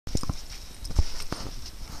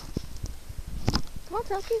Come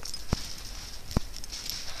on, Selkie.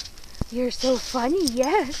 You're so funny,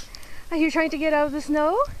 yes. Are you trying to get out of the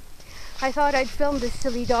snow? I thought I'd film this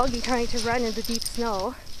silly doggy trying to run in the deep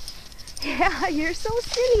snow. Yeah, you're so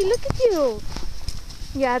silly. Look at you.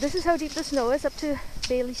 Yeah, this is how deep the snow is, up to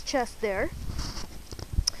Bailey's chest there.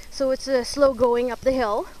 So it's slow going up the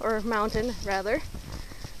hill, or mountain rather.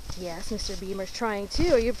 Yes, Mr. Beamer's trying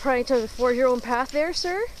too. Are you trying to forge your own path there,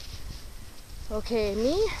 sir? Okay,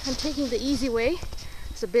 me, I'm taking the easy way.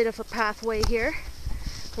 It's a bit of a pathway here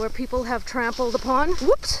where people have trampled upon.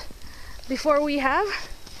 Whoops! Before we have.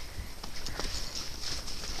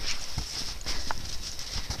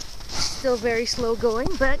 Still very slow going,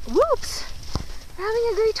 but whoops! We're having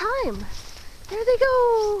a great time. There they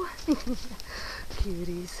go!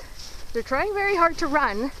 Cuties. They're trying very hard to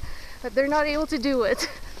run, but they're not able to do it.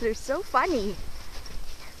 They're so funny.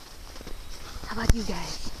 How about you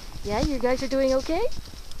guys? Yeah, you guys are doing okay?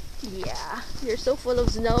 Yeah, you're so full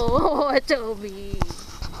of snow. Oh, Toby.